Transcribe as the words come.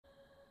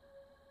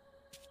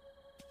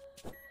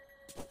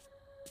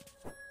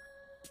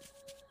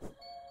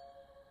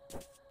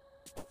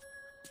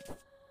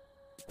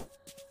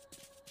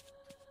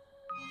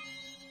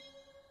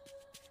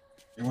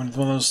Get one of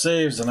those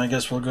saves, and I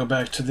guess we'll go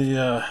back to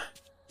the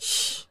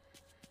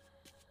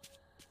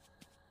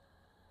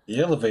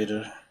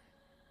elevator.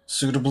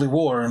 Suitably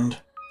warned.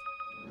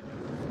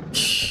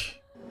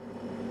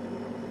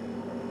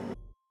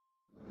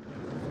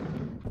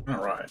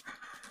 Alright.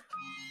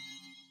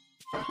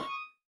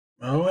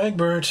 Oh,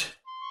 Egbert.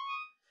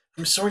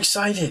 I'm so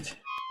excited.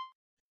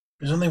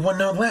 There's only one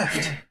note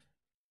left.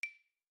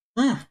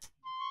 You're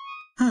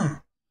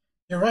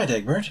right,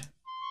 Egbert.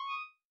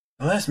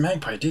 The last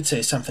magpie did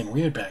say something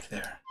weird back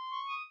there.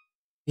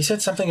 He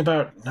said something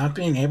about not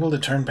being able to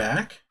turn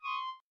back?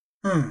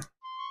 I'm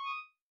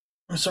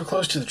so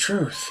close to the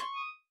truth.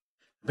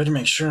 I better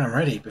make sure I'm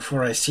ready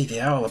before I see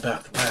the owl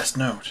about the last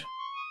note.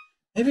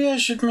 Maybe I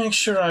should make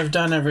sure I've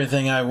done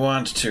everything I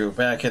want to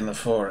back in the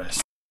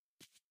forest.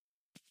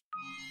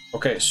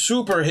 Okay,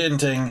 super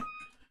hinting.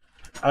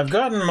 I've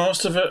gotten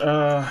most of it.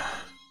 I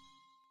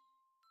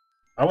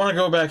want to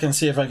go back and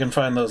see if I can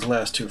find those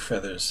last two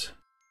feathers.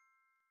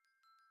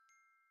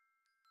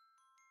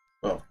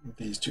 Well,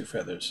 these two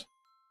feathers.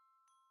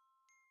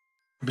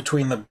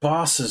 Between the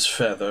boss's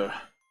feather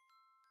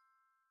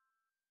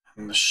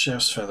and the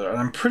chef's feather. And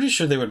I'm pretty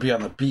sure they would be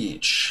on the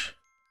beach.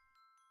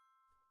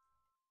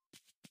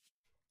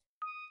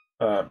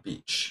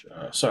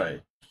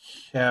 Sorry.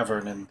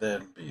 Cavern and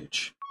then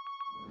beach.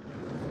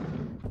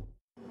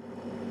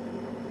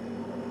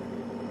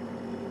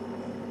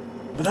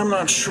 But I'm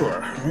not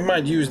sure. We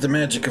might use the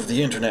magic of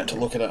the internet to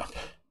look it up.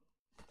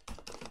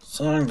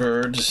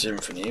 Songbird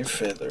Symphony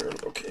feather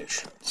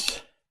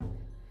locations.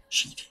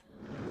 Cheating.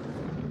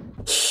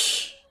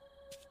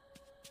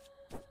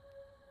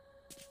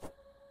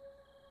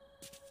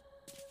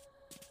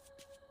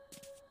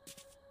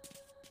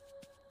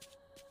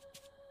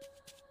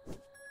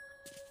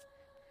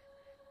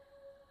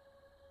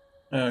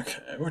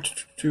 Okay, what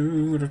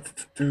to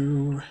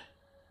do?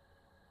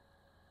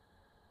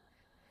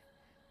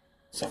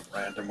 Some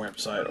random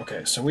website.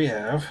 Okay, so we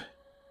have...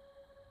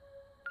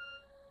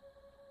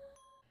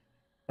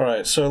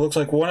 Alright, so it looks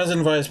like one is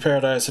in Vice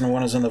Paradise and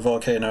one is in the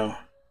volcano.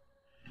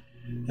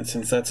 And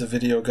since that's a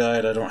video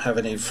guide, I don't have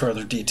any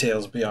further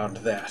details beyond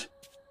that.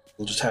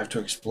 We'll just have to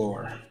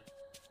explore.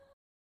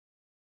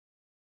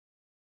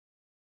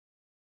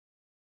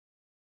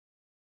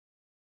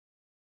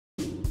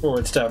 Oh,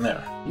 it's down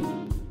there.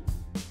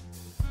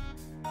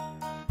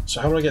 So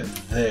how do I get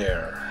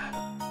there?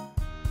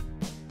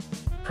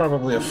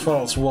 Probably a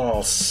false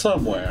wall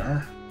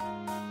somewhere.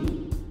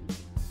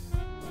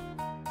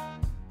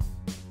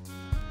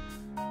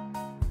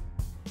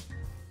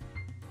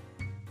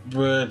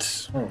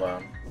 But, hold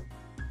on.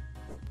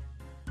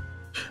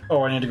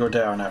 Oh, I need to go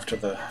down after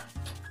the...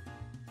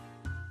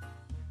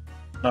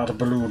 Not a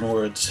balloon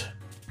words.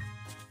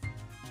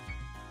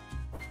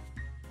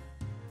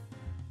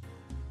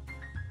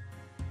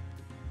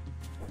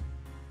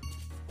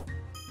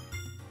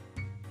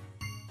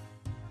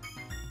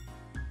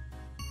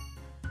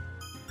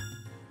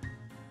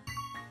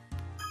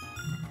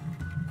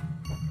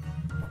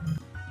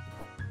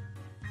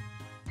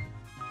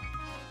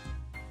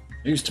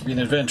 I used to be an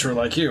adventurer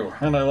like you,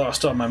 and I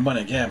lost all my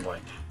money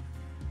gambling.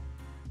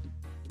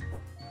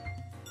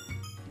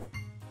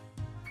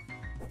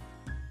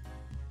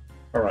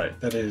 Alright,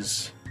 that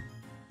is...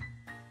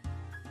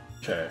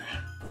 Okay.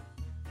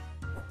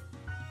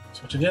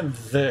 So to get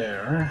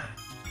there...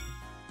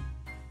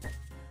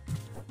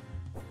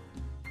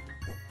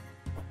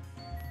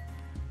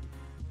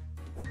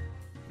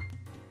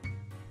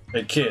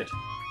 Hey kid.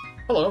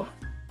 Hello.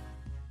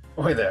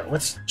 Oh, hey there,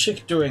 what's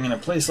Chick doing in a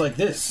place like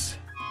this?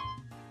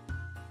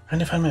 Trying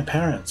to find my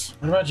parents.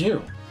 What about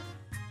you?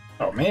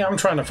 Oh, me? I'm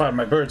trying to find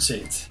my bird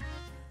seeds.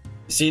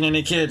 You seen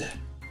any, kid?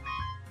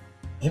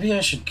 Maybe I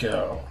should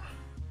go.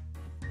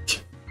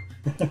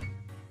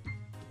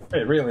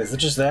 Wait, really? Is it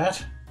just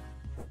that?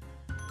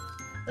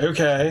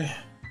 Okay.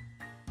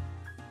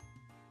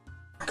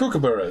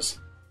 Kookaburras.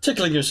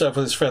 Tickling yourself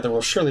with his feather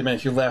will surely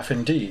make you laugh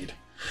indeed.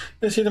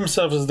 They see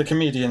themselves as the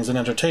comedians and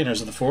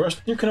entertainers of the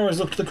forest. You can always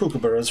look to the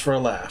kookaburras for a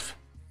laugh.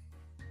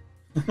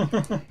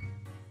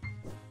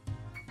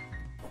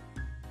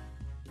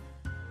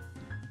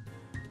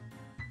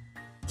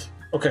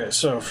 Okay,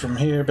 so from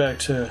here back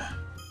to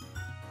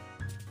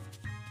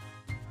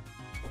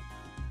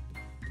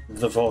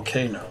the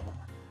volcano.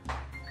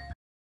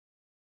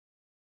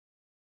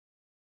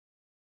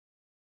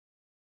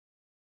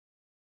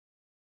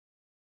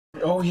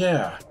 Oh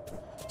yeah,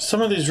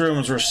 some of these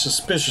rooms were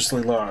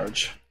suspiciously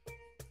large,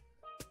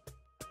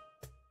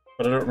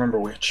 but I don't remember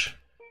which.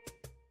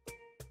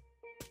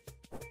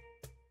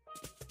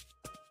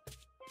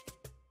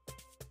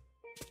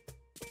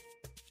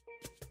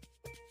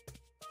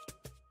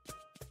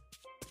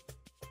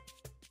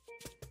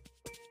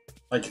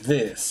 Like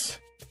this.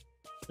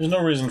 There's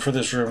no reason for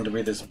this room to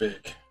be this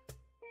big.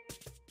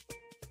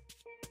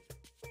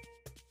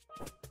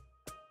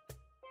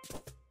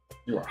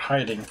 You are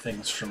hiding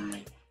things from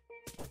me.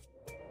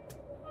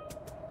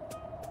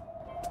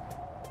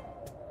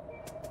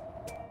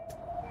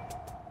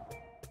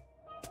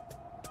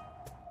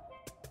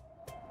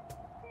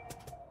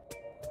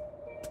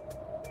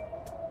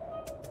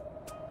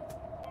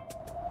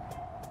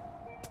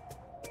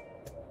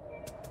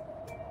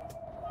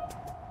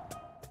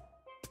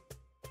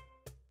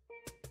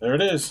 There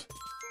it is.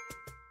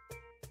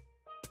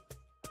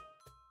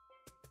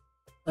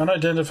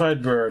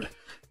 Unidentified bird.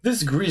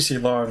 This greasy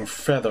long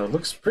feather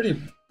looks pretty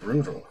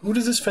brutal. Who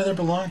does this feather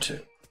belong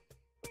to?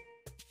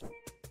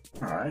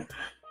 Alright.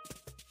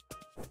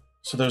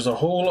 So there's a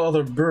whole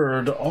other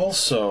bird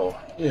also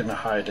in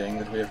hiding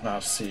that we have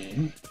not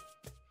seen.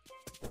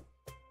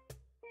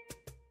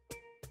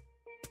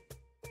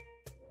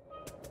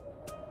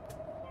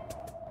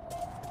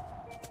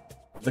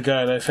 The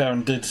guide I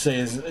found did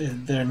say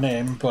their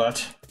name,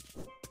 but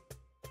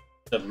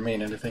doesn't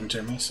mean anything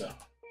to me, so.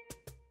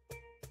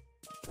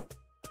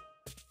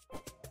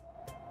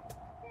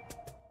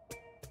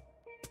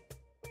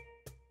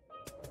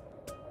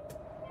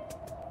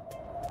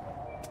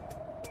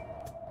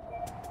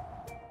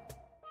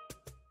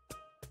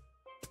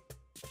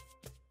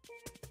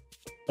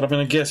 But I'm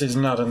gonna guess he's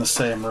not in the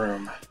same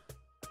room.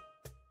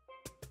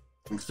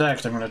 In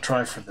fact, I'm gonna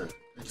try for the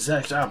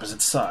exact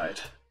opposite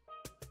side,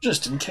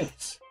 just in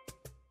case.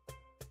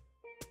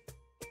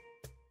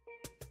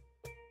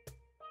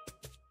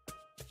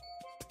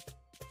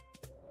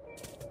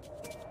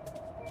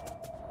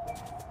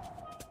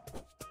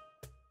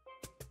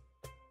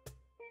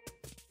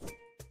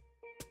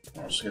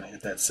 I'm just gonna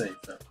hit that save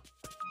though.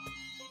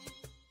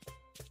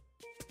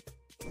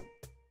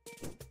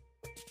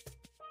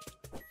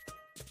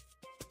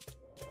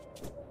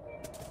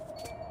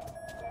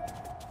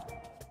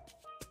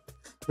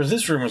 But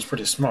this room was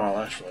pretty small,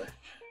 actually,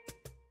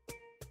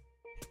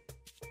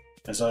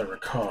 as I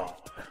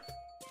recall.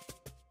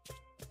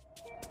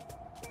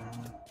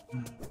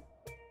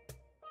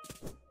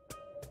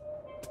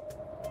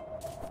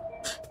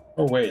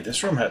 Oh wait,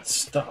 this room had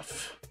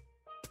stuff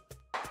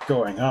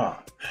going on.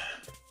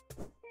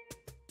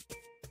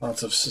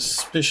 Lots of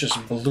suspicious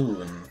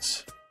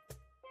balloons.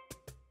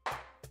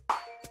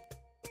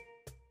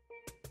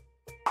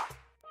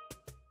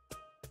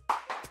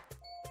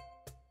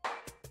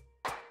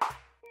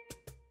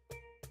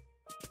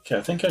 Okay,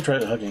 I think I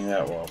tried hugging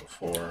that wall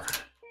before.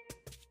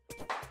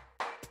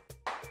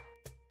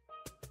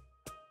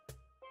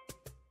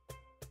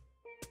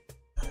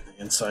 Anything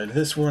inside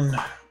this one?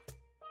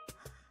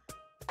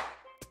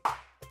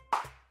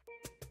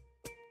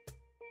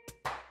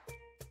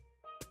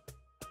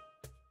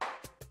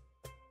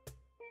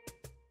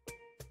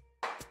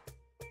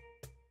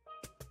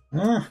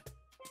 Hmm.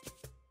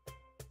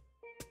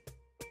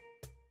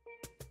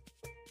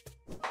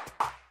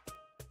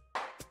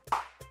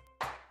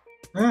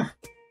 Hmm.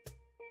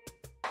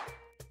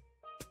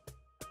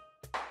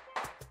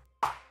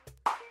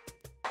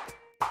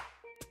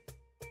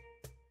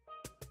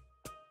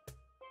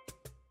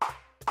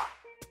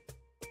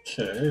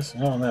 Okay, so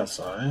not on that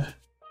side.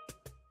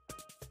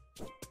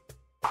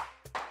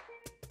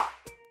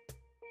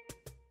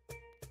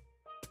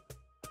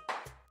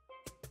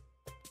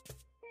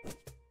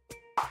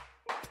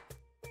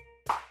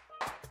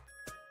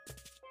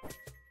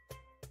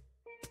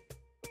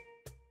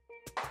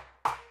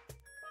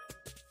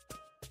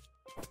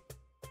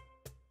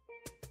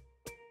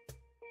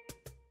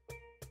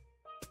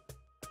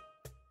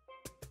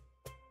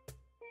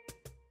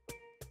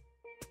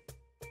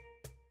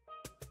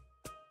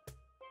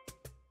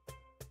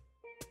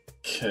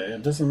 Okay,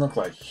 it doesn't look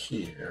like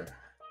here.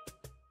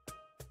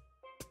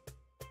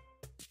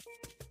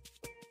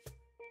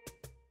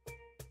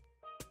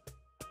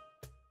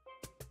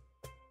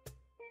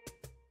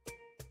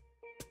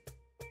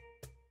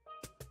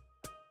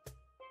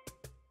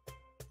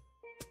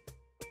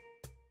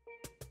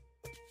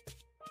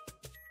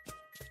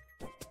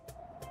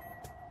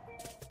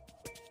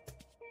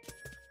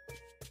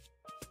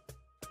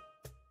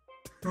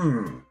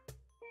 Hmm.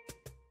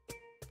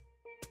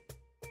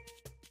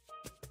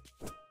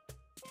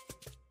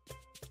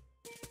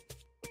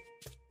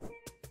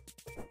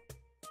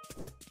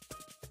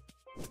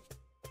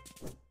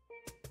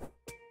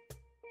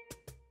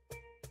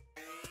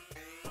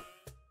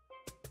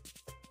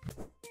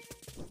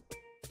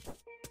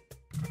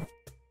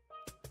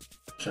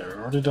 Okay, we've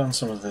already done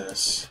some of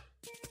this.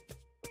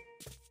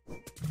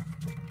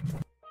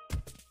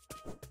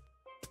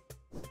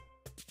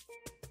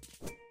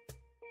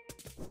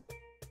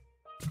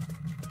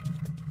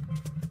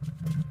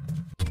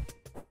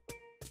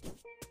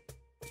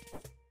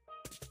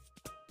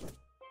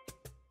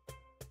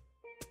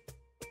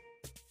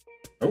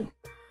 Oh.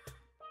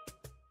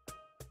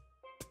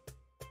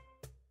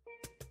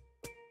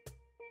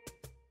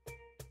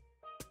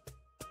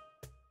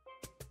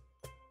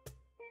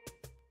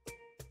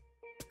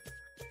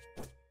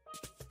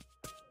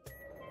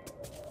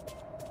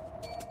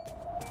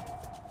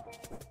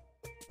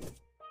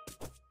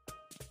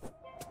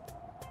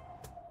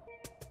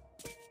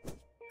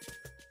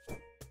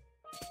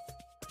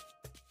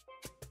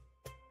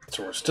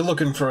 So we're still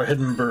looking for a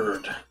hidden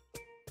bird.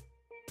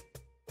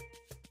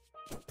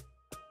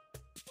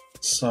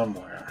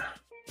 Somewhere.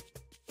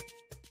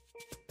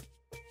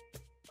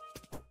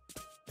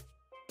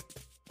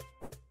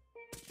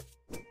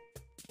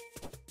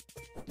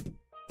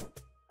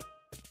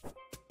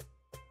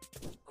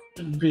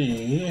 Could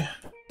be...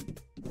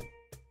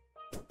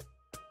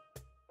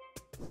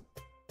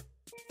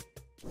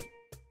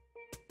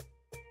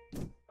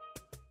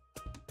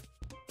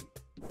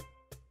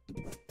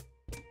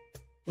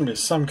 Maybe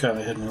some kind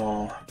of hidden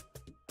wall.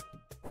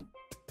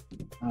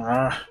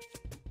 Ah.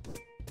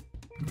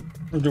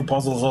 We'll do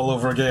puzzles all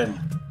over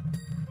again.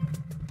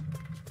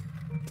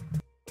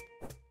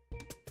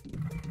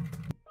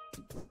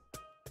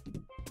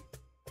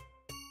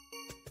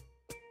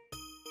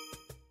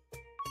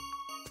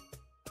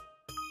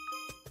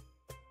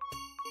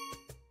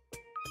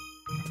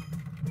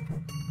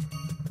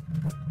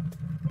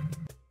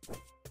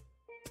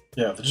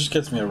 Yeah, that just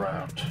gets me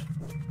around.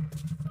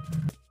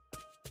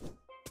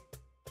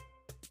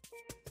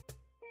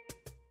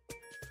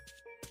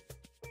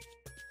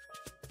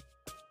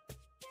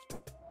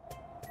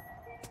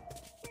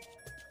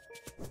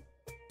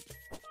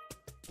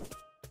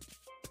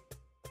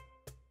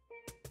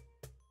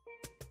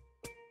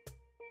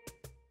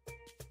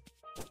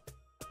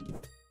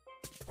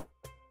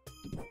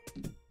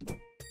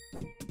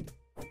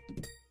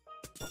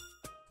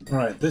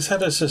 Right, this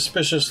had a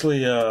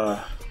suspiciously,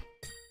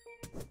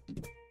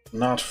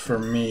 not for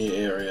me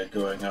area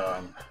going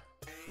on.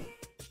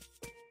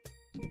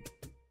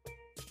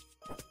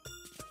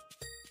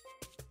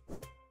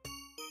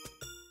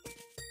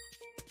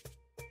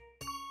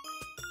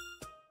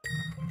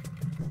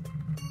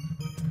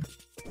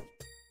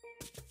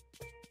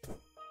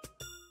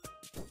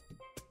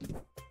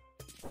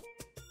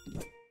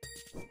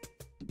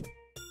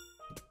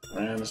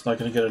 And it's not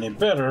going to get any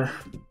better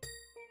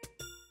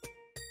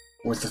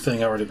with the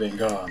thing already being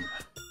gone.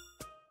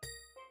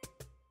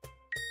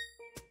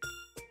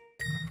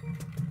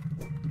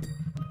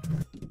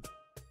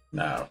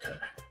 Nah, okay.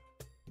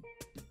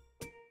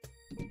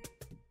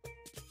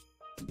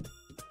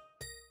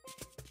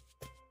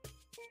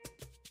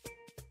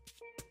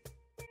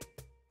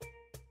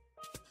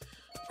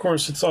 Of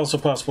course, it's also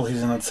possible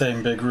he's in that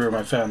same big room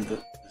I found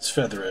his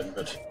feather in,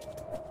 but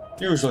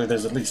usually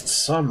there's at least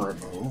some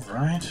remove,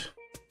 right?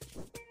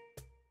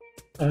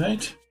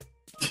 Right?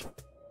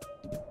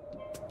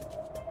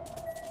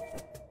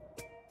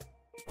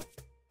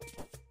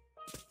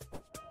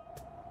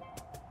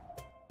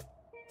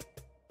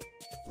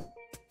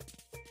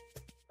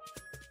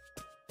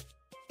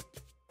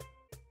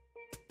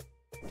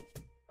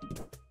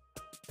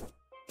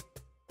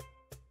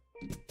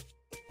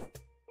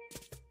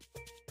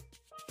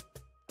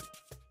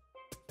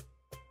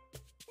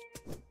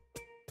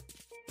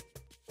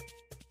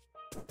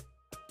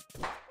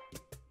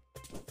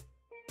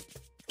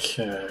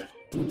 Okay.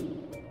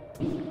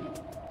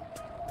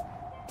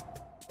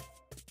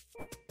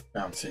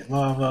 Bouncy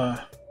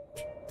lava.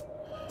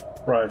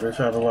 Right, we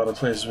found a lot of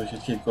places we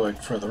could keep going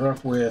further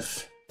up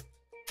with.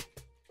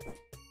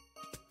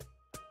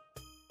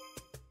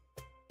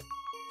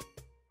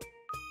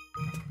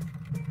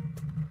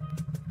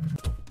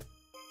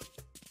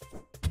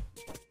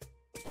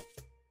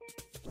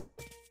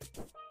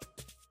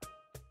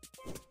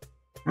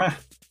 Meh.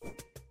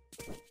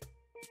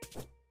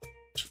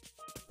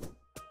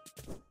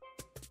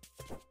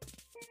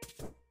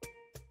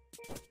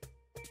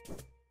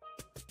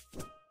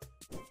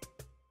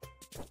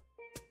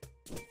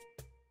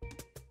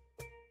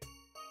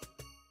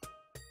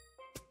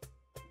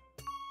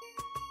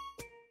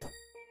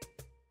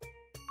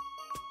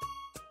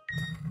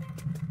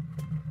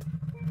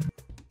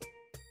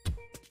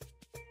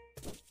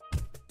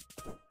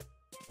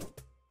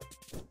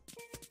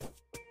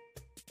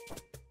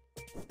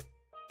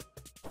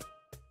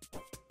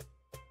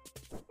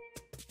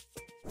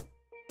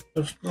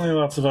 There's really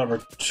lots of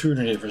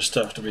opportunity for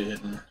stuff to be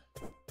hidden.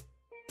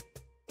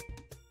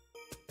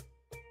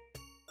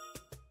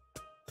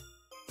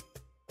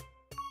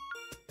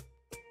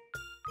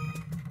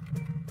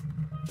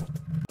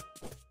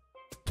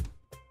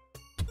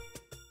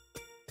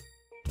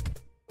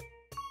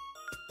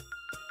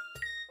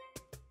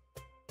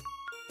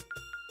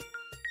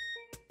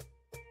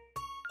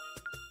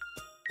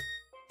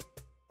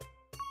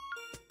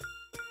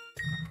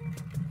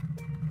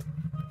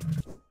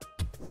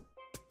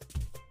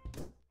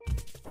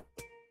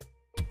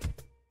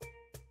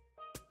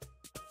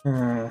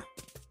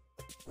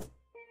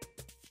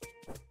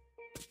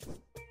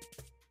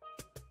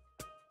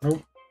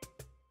 Nope.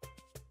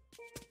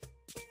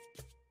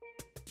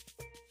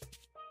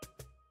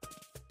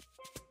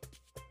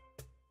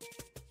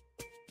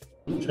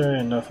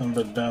 Okay, nothing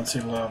but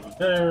bouncy lava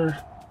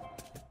there.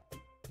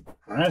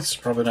 Alright, it's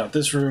probably not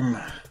this room.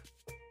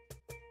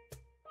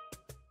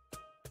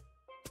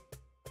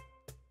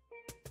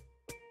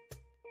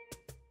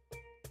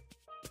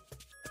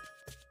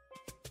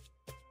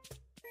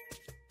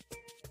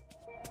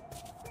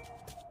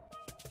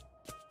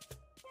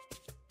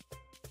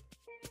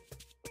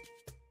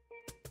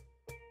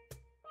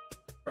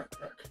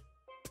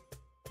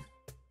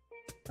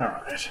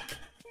 Alright.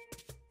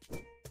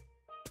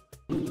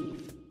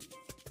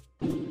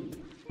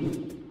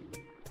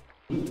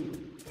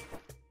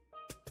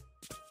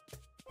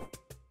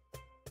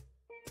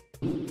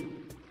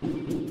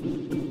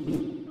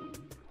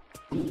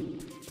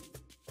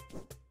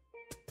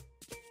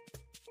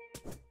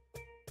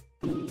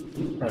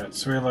 Right,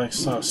 so we like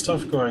saw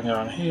stuff going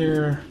on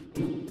here,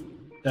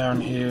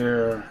 down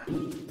here.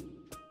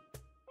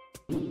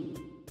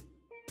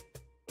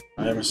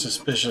 I am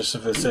suspicious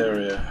of this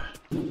area.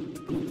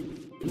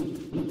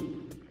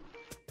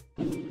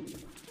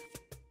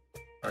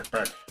 Right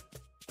back.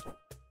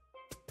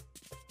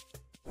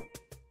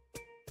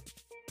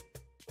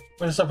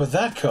 What is up with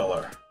that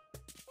color?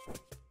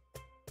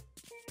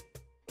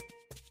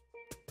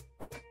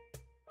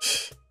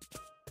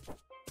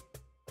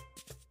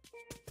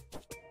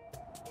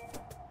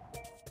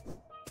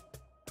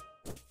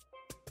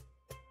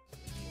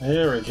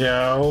 There we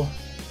go.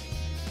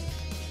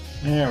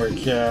 There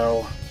we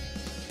go.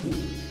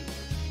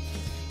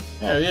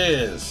 There he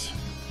is.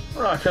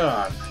 Rock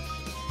on.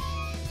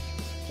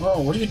 Whoa,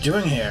 what are you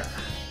doing here?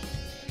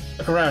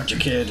 Look around you,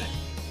 kid.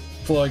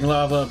 Flowing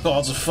lava,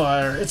 balls of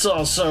fire, it's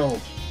all so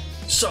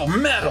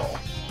metal!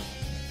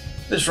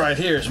 This right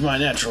here is my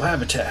natural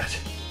habitat.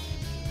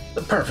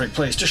 The perfect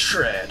place to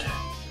shred.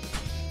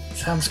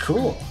 Sounds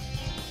cool.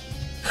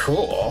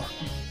 Cool?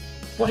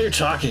 What are you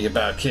talking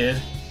about,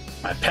 kid?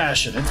 My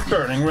passion, it's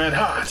burning red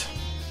hot.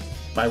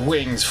 My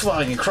wings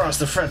flying across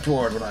the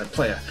fretboard when I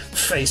play a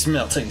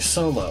face-melting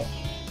solo.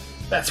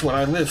 That's what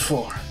I live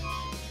for.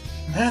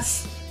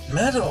 That's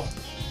metal.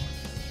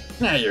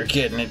 Now you're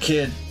getting it,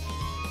 kid.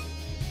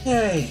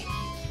 Yay!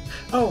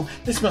 Oh,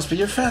 this must be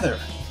your feather.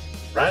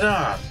 Right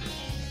on.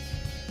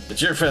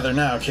 It's your feather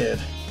now, kid.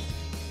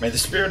 May the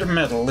spirit of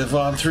metal live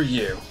on through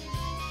you.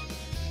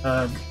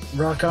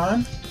 Rock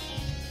on?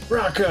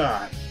 Rock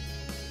on!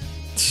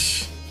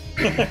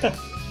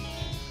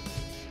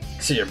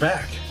 So you're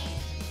back.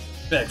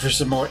 Back for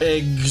some more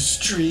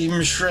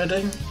extreme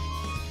shredding?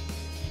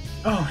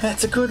 Oh,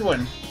 that's a good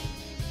one.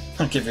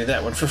 I'll give you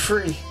that one for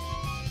free.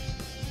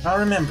 I'll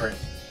remember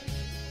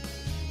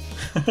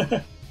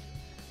it.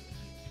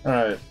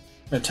 Alright.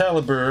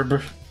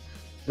 Metaliburb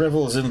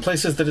revels in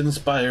places that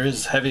inspire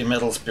his heavy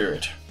metal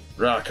spirit.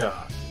 Rock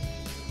on.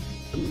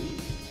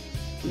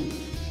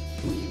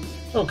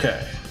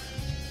 Okay.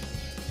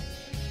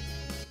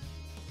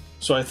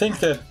 So I think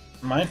that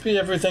might be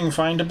everything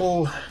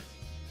findable.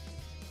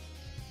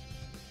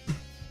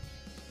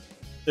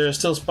 There are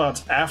still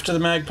spots after the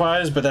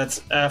magpies, but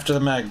that's after the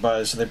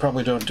magpies, so they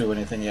probably don't do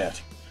anything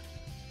yet.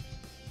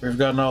 We've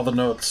gotten all the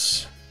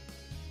notes.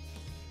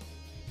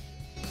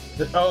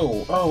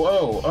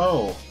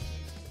 Oh.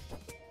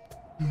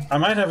 I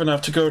might have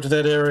enough to go to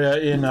that area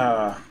in,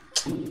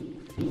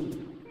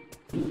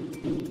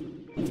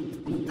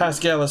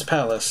 Pascalis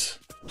Palace,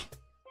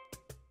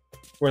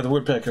 where the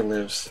woodpecker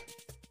lives.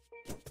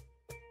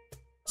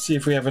 See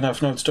if we have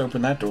enough notes to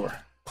open that door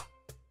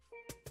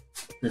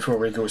before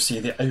we go see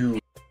the... Ooh.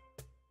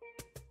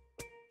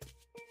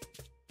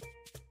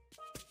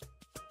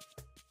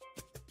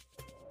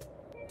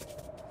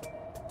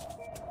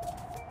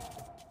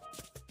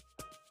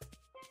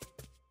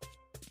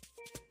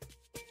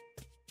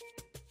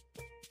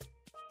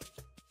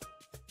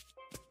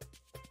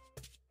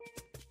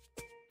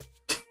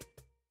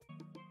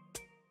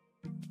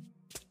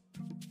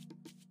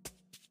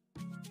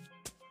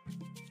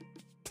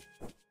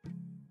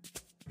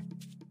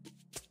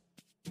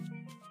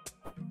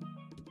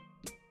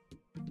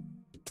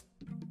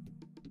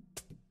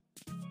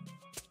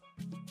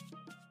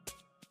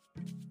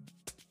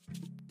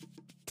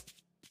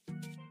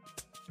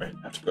 Right,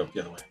 I have to go up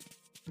the other way.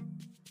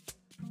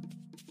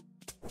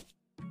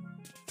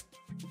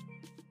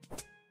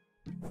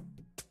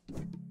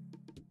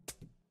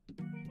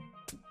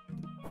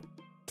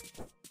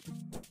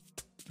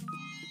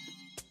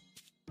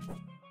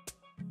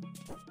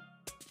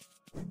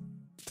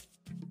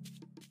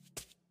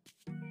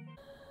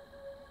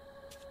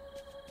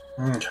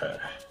 Okay.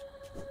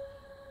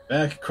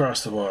 Back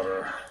across the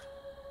water.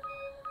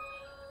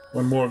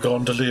 One more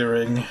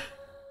gondoliering.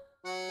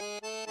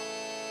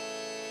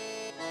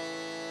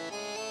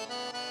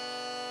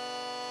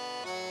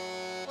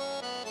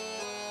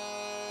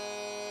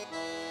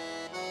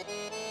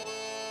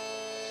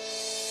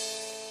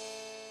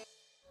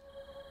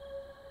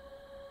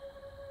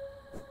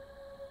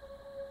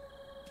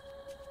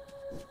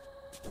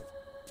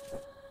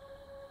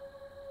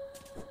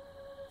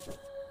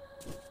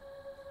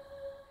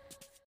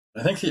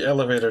 I think the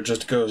elevator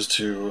just goes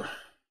to...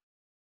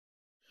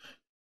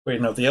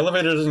 Wait, no, the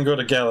elevator doesn't go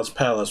to Gallus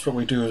Palace. What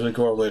we do is we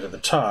go all the way to the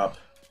top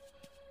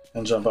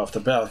and jump off the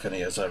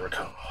balcony, as I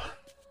recall.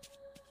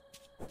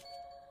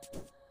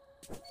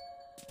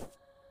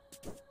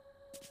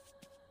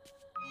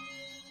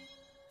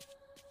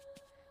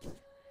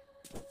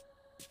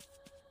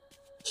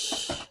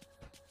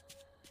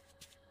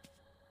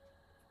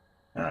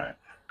 Alright.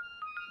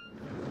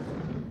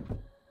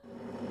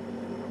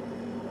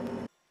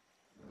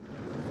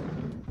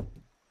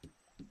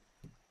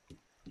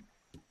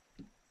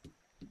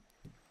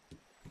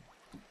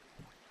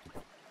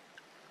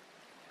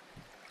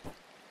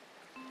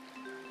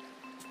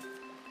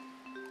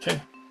 Okay.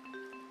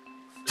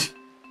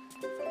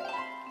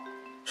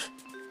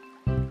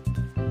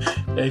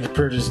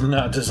 Egbert is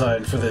not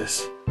designed for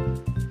this.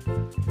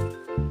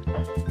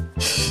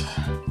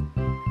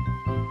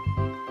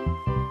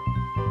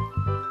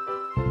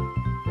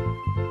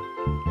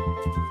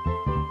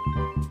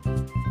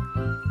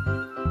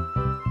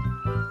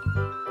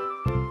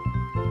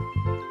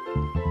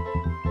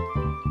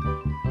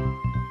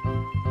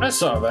 I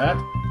saw that.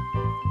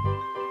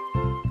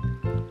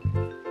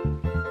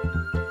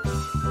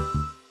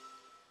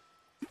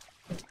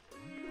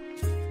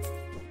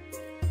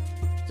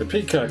 It's a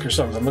peacock or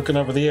something looking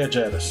over the edge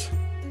at us.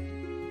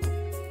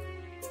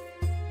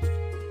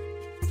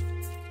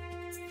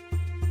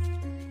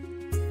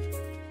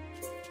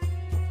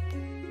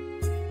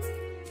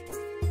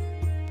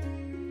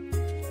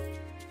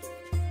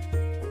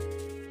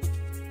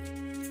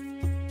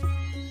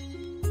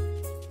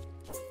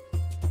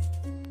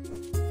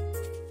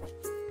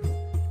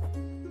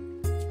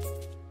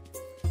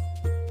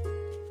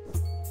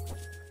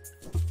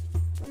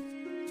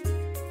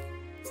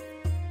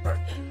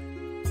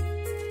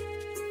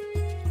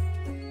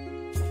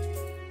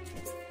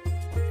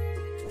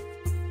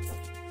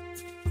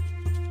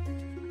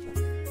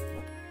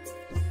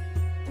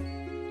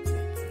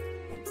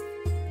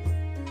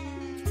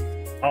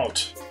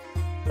 Halt.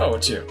 Oh,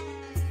 it's you.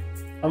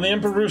 On the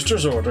Emperor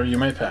Rooster's order, you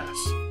may pass.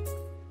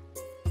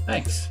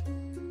 Thanks.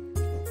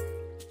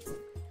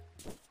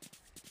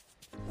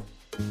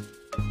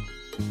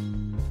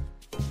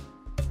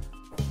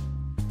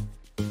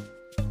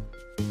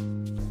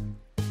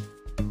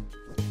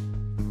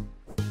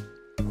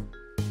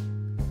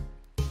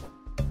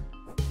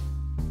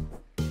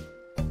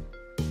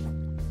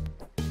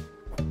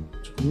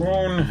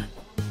 Moon.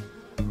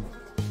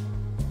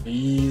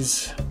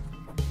 Bees.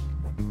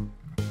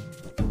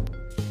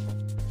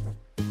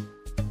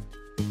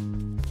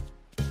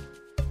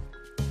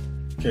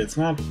 Okay, it's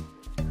not...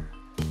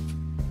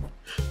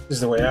 This is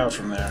the way out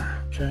from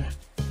there, okay?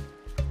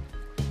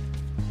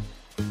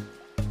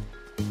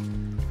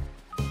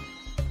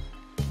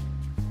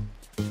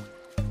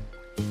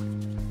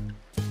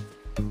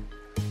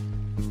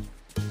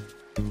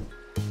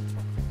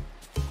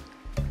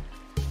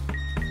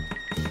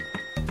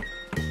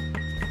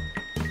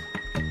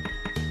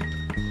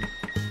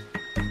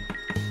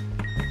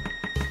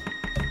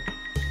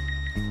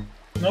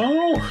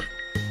 No! I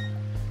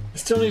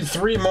still need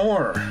 3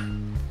 more.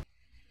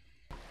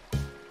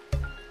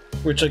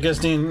 Which I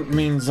guess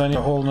means I need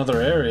a whole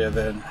nother area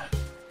then.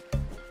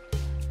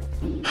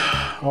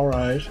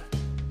 Alright.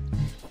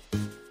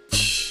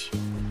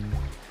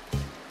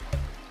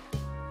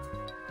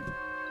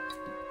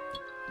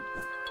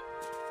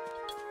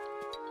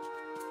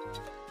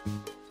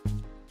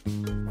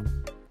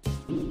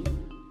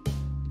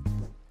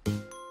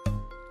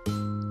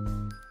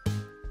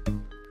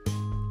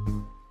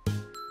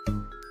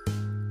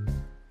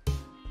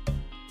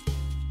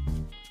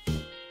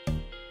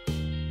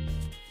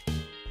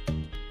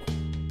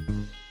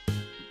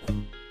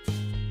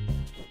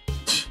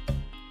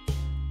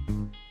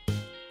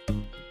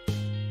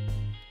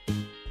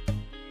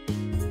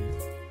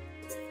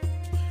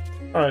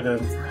 Alright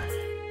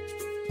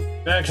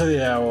then. Back to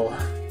the owl.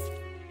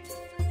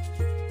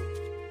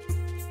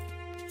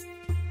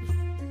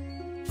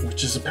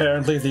 Which is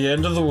apparently the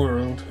end of the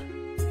world.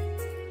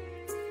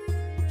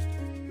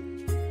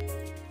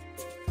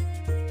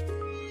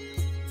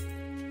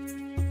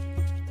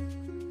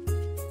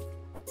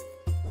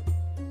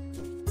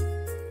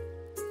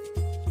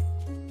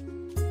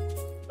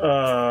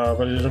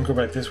 But it didn't go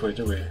back this way,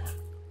 do we?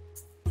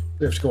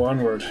 We have to go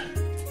onward.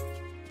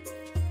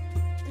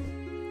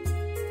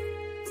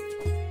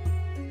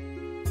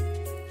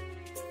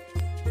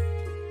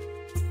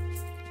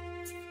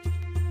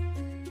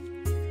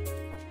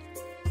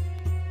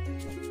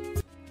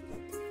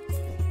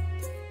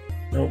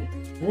 Nope.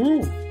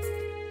 Woo!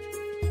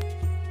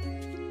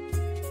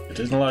 It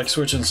didn't like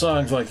switching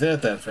songs like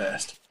that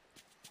fast.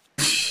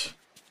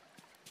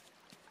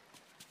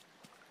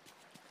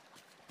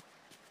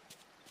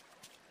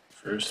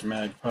 First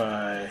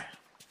magpie.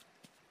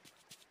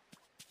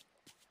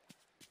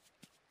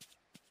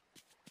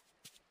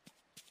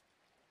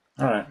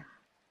 Alright.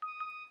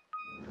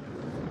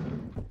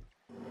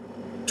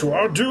 To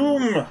our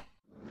doom!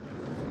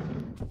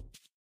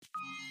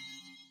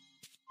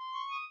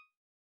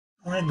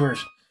 Oh, Egbert,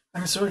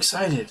 I'm so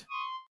excited.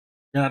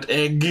 You're not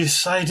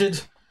egg-excited?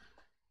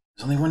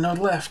 There's only 1 note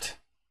left.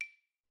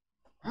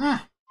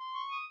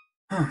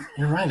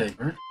 You're right,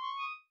 Egbert.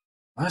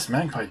 Last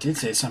magpie did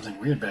say something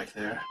weird back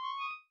there.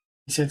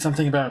 He said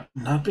something about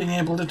not being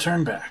able to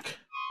turn back.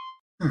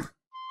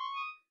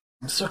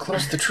 I'm so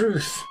close to the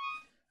truth.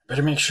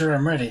 Better make sure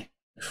I'm ready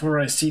before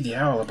I see the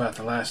owl about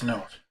the last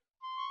note.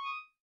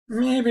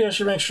 Maybe I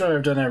should make sure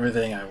I've done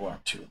everything I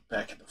want to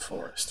back in the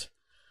forest.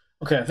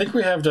 Okay, I think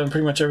we have done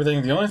pretty much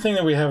everything. The only thing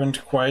that we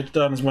haven't quite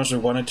done as much as we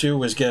wanted to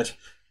was get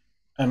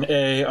an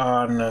A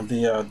on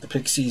the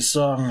Pixie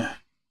song,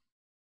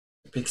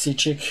 the Pixie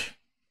Chick.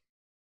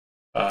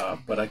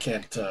 But I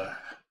can't,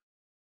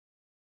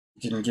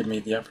 didn't give me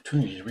the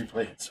opportunity to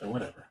replay it, so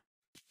whatever.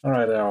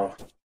 Alright, Owl.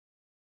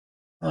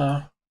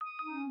 Hello.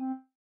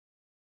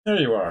 There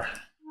you are.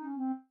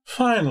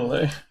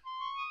 Finally.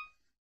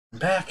 I'm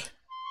back.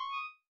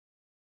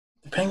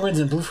 The penguins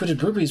and blue-footed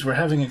boobies were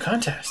having a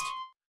contest.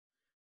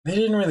 They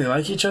didn't really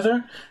like each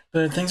other,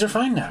 but things are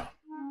fine now.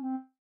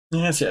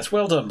 Yes,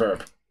 well done,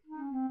 Burp.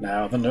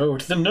 Now the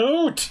note, the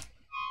note!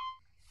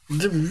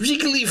 The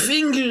wriggly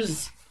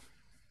fingers!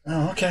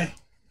 Oh, okay.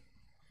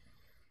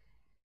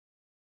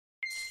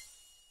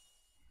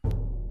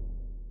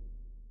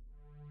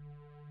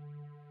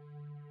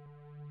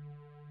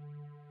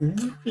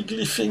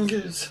 Wiggly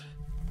fingers.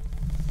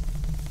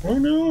 Oh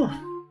no.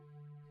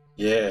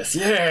 Yes,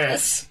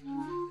 yes!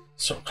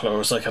 So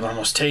close I can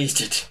almost taste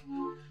it.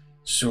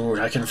 Soon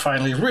I can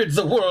finally rid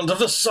the world of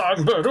the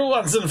songbird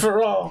once and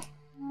for all.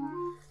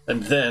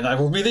 And then I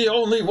will be the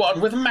only one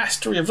with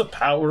mastery of the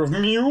power of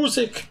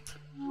music.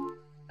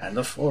 And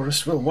the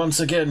forest will once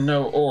again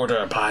know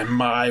order by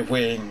my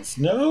wings.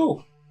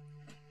 No!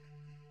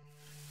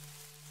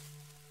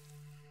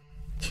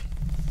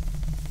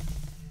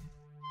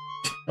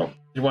 Oh,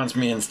 he wants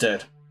me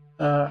instead.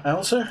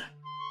 Elsa?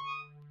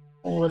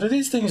 What are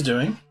these things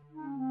doing?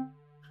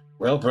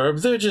 Well,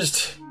 Burb, they're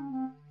just...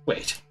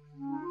 Wait.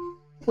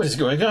 What is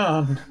going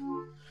on?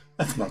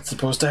 That's not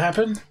supposed to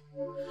happen.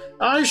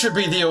 I should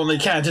be the only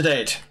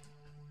candidate.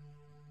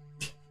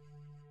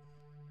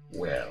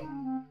 Well,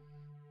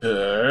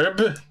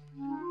 Burb,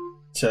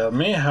 tell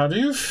me, how do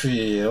you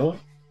feel?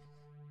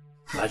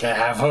 Like I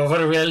have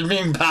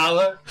overwhelming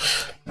power?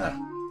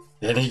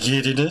 Any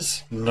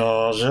giddiness?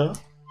 Nausea?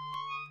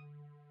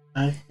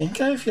 I think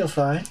I feel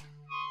fine.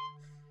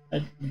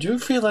 I do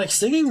feel like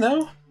singing,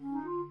 though.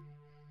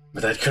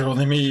 But that could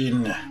only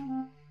mean...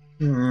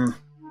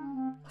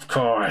 Of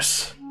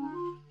course.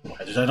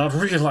 Why did I not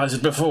realize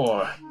it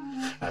before?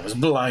 I was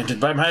blinded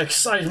by my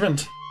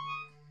excitement.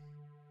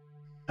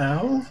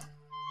 Al?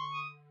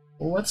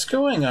 What's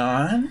going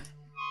on?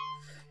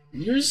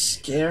 You're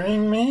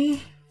scaring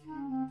me?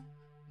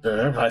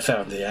 Burb, I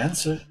found the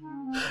answer.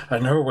 I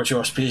know what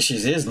your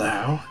species is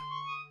now.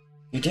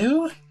 You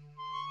do?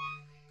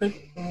 But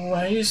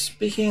why are you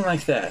speaking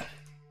like that?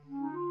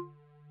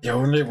 The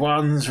only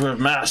ones who have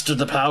mastered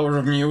the power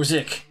of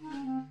music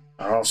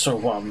are also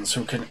ones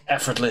who can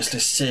effortlessly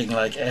sing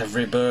like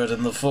every bird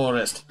in the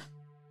forest.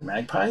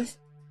 Magpies?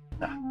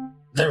 No.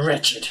 The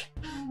wretched,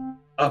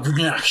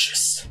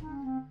 obnoxious,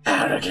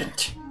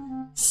 arrogant,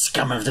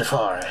 scum of the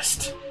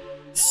forest.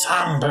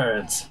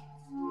 Songbirds.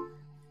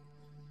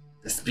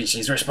 The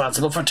species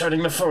responsible for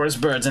turning the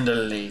forest birds into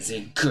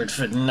lazy,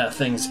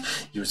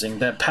 good-for-nothings, using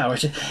their power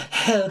to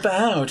help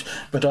out,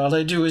 but all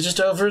I do is just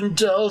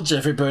overindulge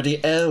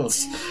everybody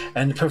else,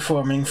 and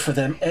performing for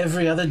them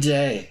every other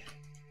day.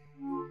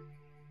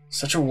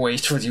 Such a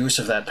wasteful use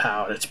of that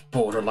power, it's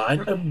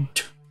borderline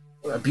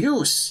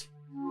abuse.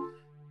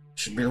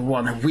 Should be the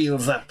one who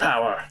wields that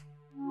power.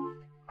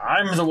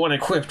 I'm the one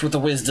equipped with the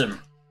wisdom,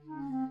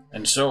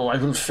 and so I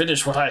will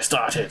finish what I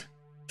started.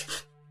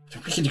 A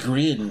wicked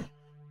grin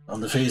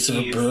on the face of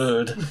a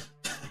bird.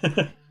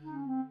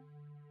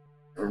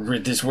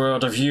 Rid this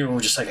world of you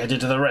just like I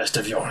did to the rest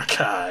of your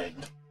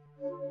kind.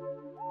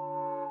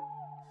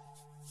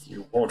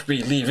 You won't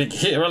be leaving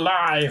here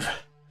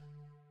alive.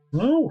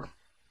 No.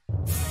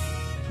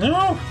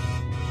 No!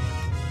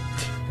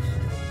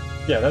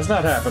 Yeah, that's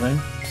not happening.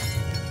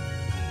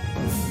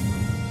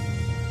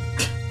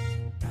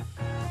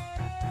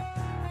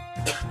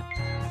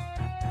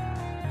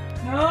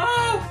 No!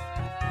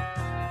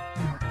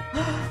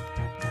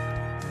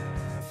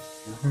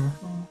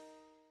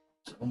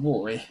 Oh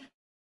boy.